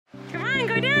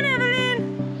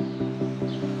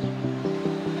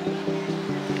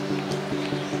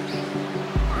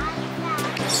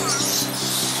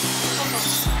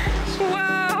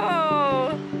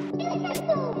Whoa!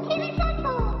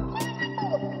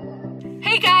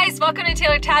 Hey guys, welcome to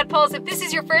Taylor Tadpoles. If this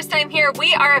is your first time here,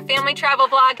 we are a family travel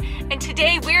vlog, and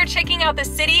today we are checking out the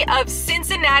city of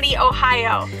Cincinnati,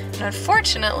 Ohio. And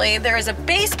unfortunately, there is a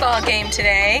baseball game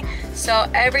today, so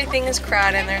everything is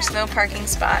crowded and there's no parking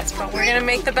spots, but we're gonna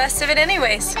make the best of it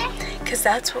anyways, because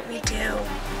that's what we do.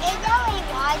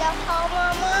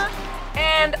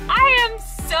 And I am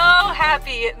so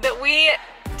happy that we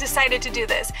decided to do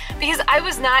this, because I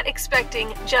was not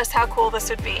expecting just how cool this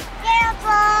would be.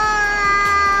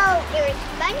 There's a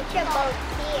bunch of boats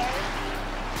here.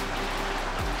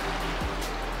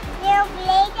 They'll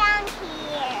play down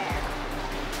here.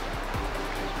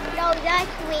 No,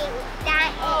 that's wings.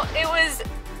 It was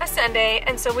a Sunday,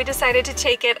 and so we decided to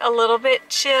take it a little bit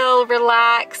chill,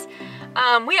 relax.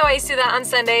 We always do that on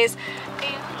Sundays.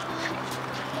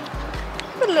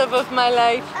 The love of my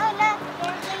life. Oh, look.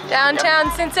 Downtown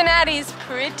Cincinnati's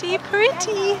pretty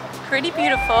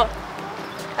beautiful.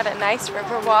 Got a nice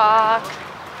river walk.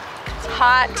 It's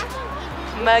hot,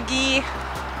 muggy,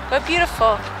 but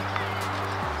beautiful.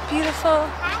 Beautiful,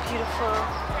 beautiful,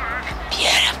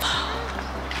 beautiful.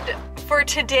 For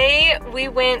today, we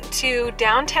went to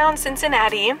downtown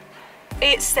Cincinnati.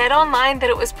 It said online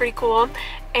that it was pretty cool,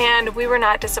 and we were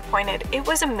not disappointed. It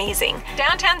was amazing.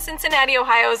 Downtown Cincinnati,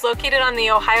 Ohio is located on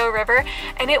the Ohio River,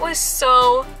 and it was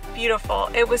so beautiful.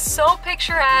 It was so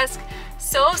picturesque,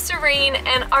 so serene,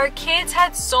 and our kids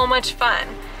had so much fun.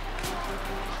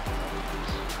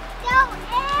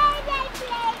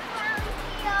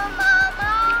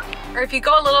 Or if you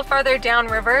go a little farther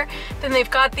downriver, then they've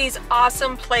got these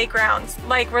awesome playgrounds,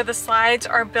 like where the slides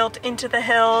are built into the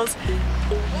hills.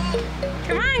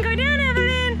 Come on, go down,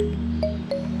 Evelyn!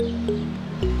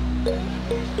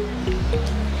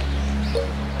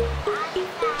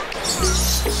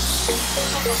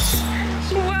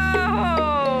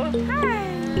 Whoa! Hi!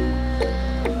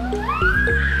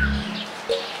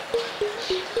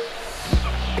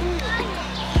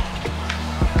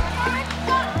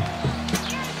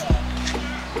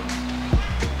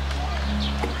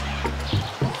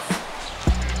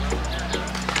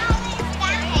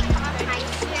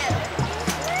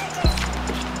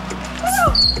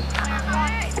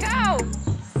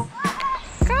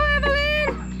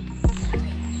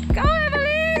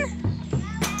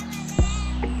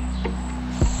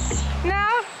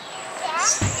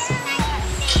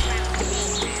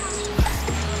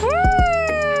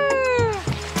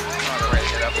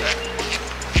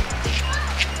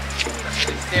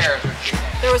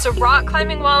 There was a rock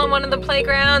climbing wall in one of the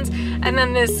playgrounds, and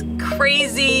then this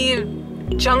crazy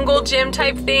jungle gym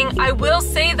type thing. I will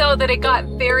say though that it got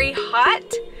very hot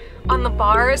on the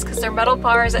bars, because they're metal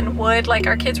bars and wood. Like,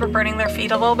 our kids were burning their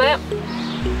feet a little bit.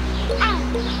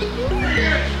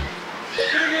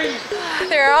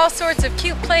 There are all sorts of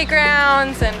cute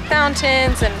playgrounds and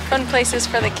fountains and fun places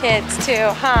for the kids too,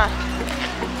 huh?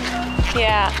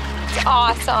 Yeah, it's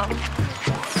awesome.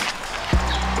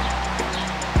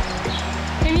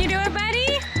 Can you do it,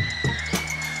 buddy?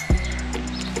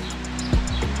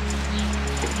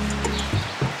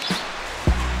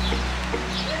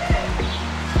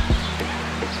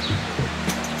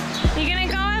 You gonna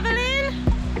go, Evelyn?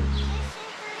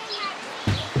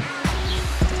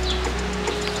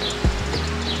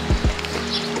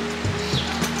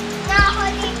 Now,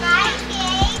 holding my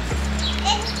feet,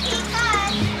 it's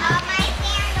because of my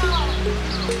sandals.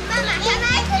 Mama, can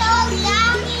I go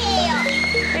down here?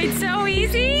 It's so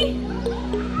easy.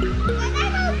 Can I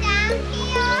go down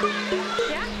here?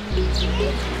 Yeah.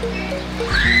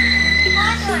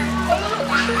 Mama.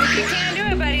 If you can't do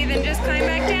it, buddy, then just climb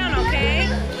back down, okay?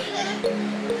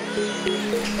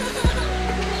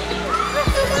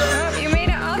 Oh, you made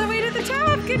it all the way to the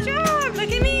top. Good job.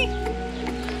 Look at me.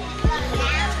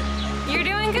 You're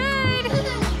doing good.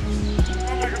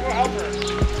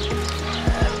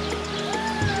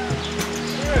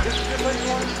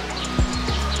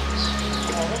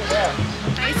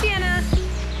 Hi, Sienna.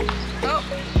 Oh.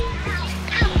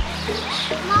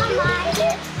 Mama, do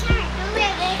it.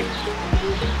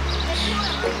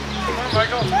 Come on,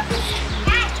 Michael.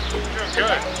 You're doing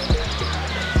good.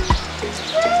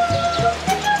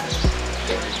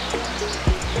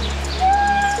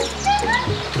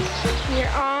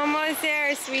 You're almost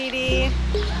there, sweetie.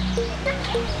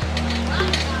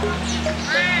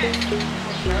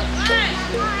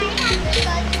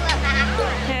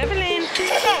 Evelyn.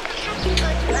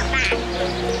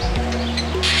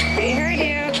 We heard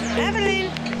you. Evelyn.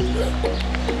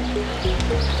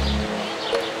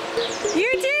 You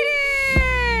did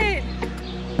it!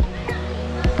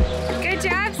 Good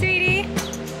job, sweetie.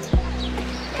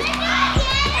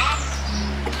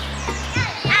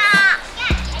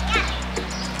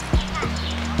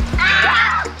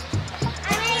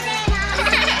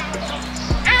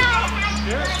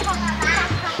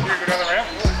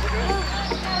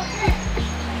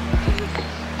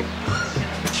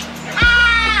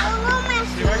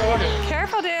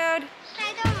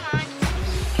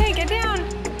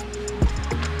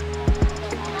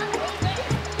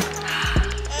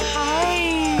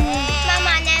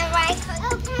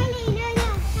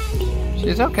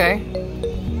 She's okay.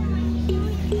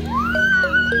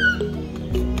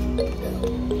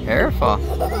 Careful.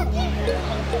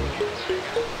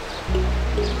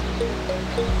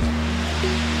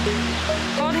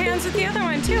 Hold hands with the other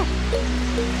one too.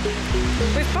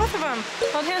 With both of them.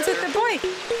 Hold hands with the boy.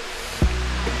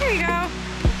 There you go.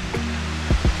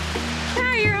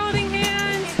 Now you're holding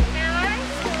hands.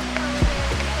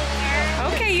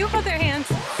 Okay, you hold their hands.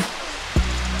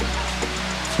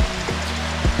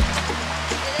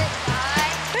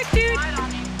 Look, dude.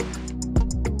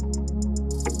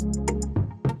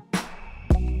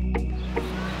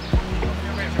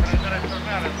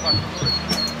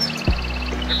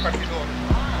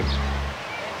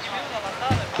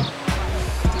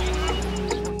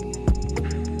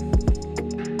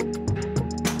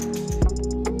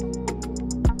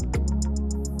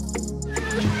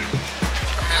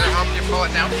 Pull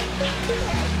it down.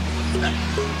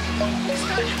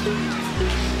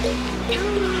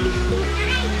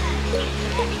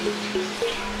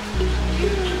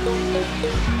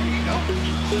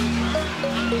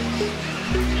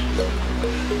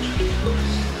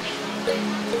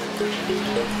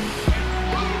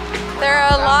 There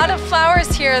are a lot of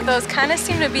flowers here. Those kind of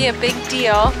seem to be a big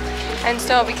deal. And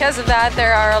so because of that,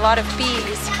 there are a lot of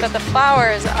bees, but the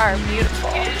flowers are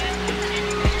beautiful.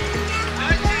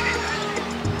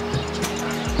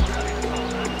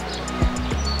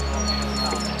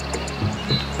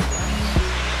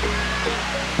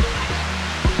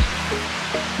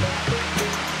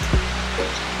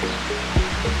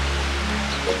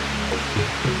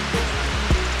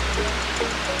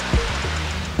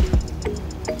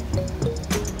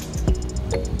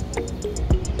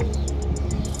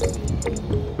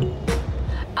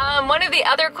 One of the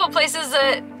other cool places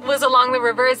that was along the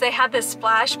river is they had this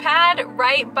splash pad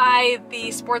right by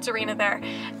the sports arena there.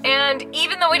 And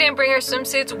even though we didn't bring our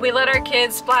swimsuits, we let our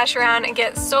kids splash around and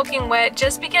get soaking wet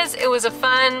just because it was a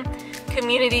fun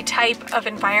community type of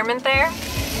environment there. And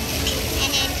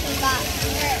then she got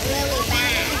hurt really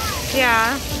bad.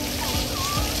 Yeah.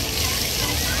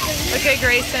 Look at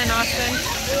Grayson, Austin.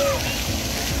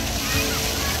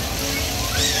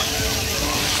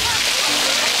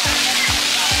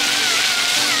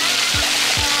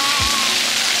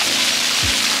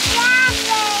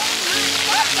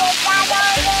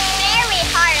 Very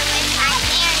hard with my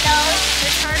sandals.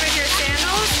 It's hard with your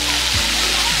sandals?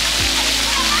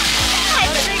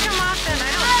 Well, take them off then,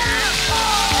 I don't care.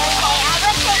 Okay, I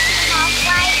would take them off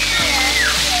right here.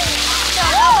 So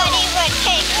nobody would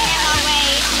take them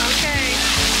away. Okay.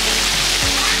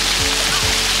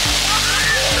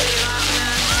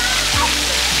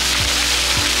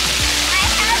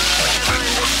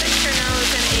 Evelyn, just fix your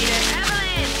nose and eat it.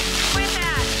 Evelyn, quit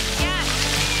that. Yes.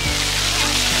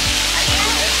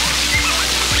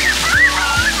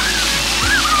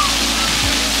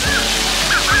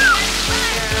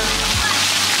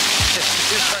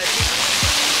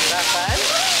 Not fun?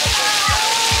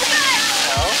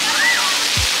 No?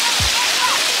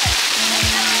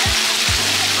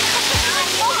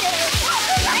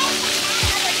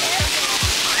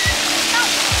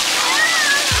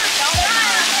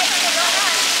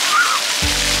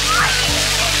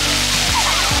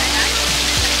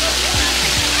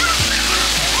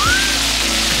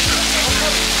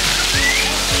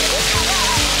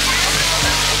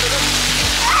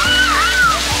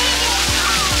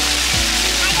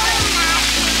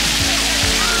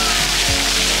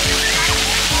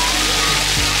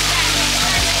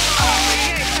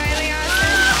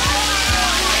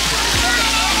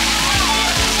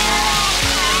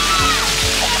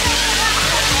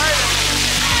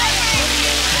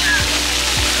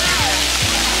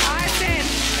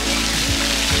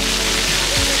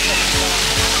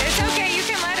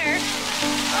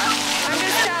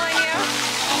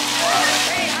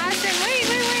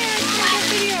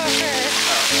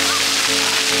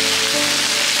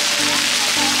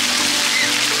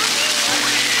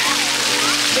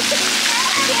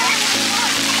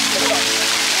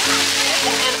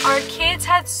 And our kids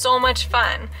had so much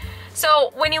fun.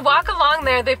 So when you walk along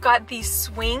there, they've got these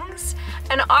swings,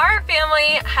 and our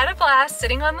family had a blast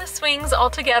sitting on the swings all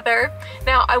together.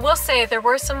 Now, I will say there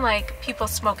were some people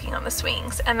smoking on the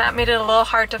swings, and that made it a little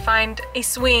hard to find a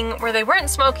swing where they weren't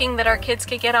smoking that our kids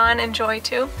could get on and enjoy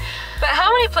too. But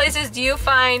how many places do you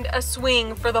find a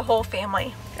swing for the whole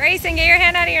family? Grayson, get your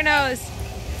hand out of your nose.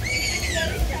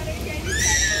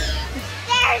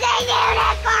 There's a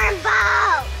unicorn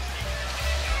boat!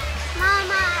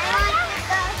 Mama,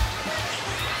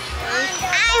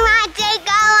 I want to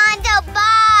go on the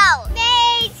boat!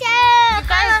 Me too! You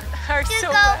guys are so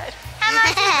good. I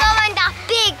want to go on the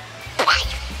big boat!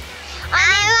 On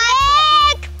the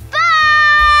big boat!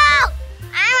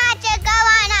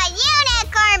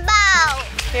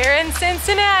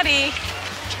 Cincinnati.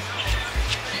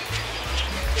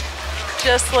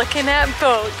 Just looking at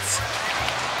boats.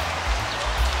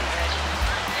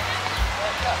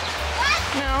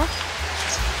 No.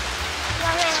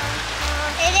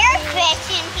 Is there fish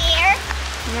in here?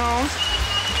 No.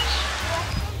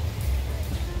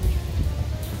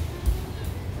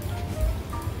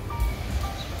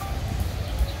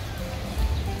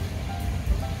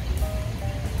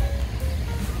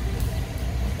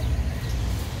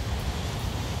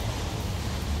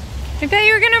 I thought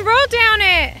you were gonna roll down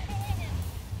it.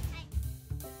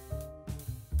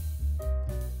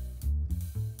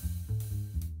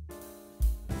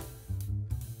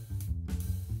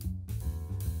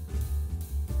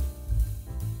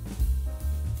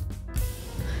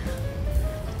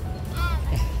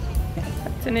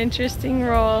 It's an interesting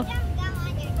roll. Don't go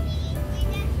on your knees. You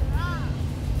just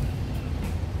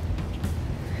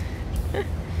roll.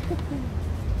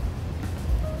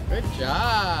 Good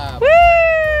job. Woo!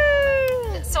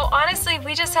 So honestly,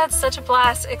 we just had such a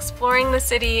blast exploring the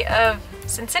city of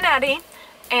Cincinnati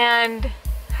and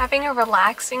having a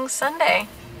relaxing Sunday.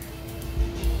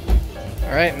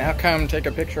 All right, now come take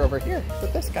a picture over here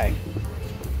with this guy.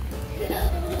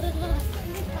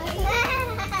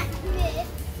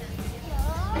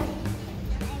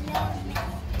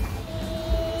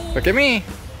 Look at me.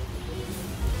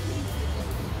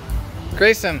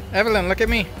 Grayson, Evelyn, look at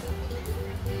me.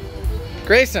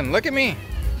 Grayson, look at me.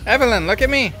 Evelyn, look at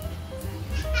me.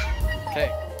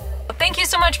 Okay. Thank you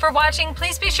so much for watching.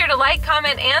 Please be sure to like,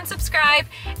 comment, and subscribe.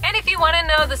 And if you want to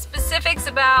know the specifics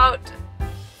about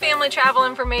family travel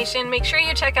information, make sure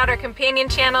you check out our companion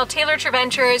channel, Taylor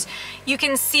Tadpoles. You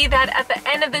can see that at the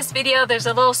end of this video. There's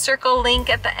a little circle link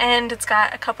at the end. It's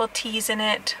got a couple T's in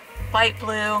it, light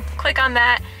blue. Click on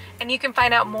that and you can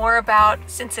find out more about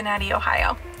Cincinnati,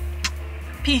 Ohio.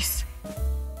 Peace.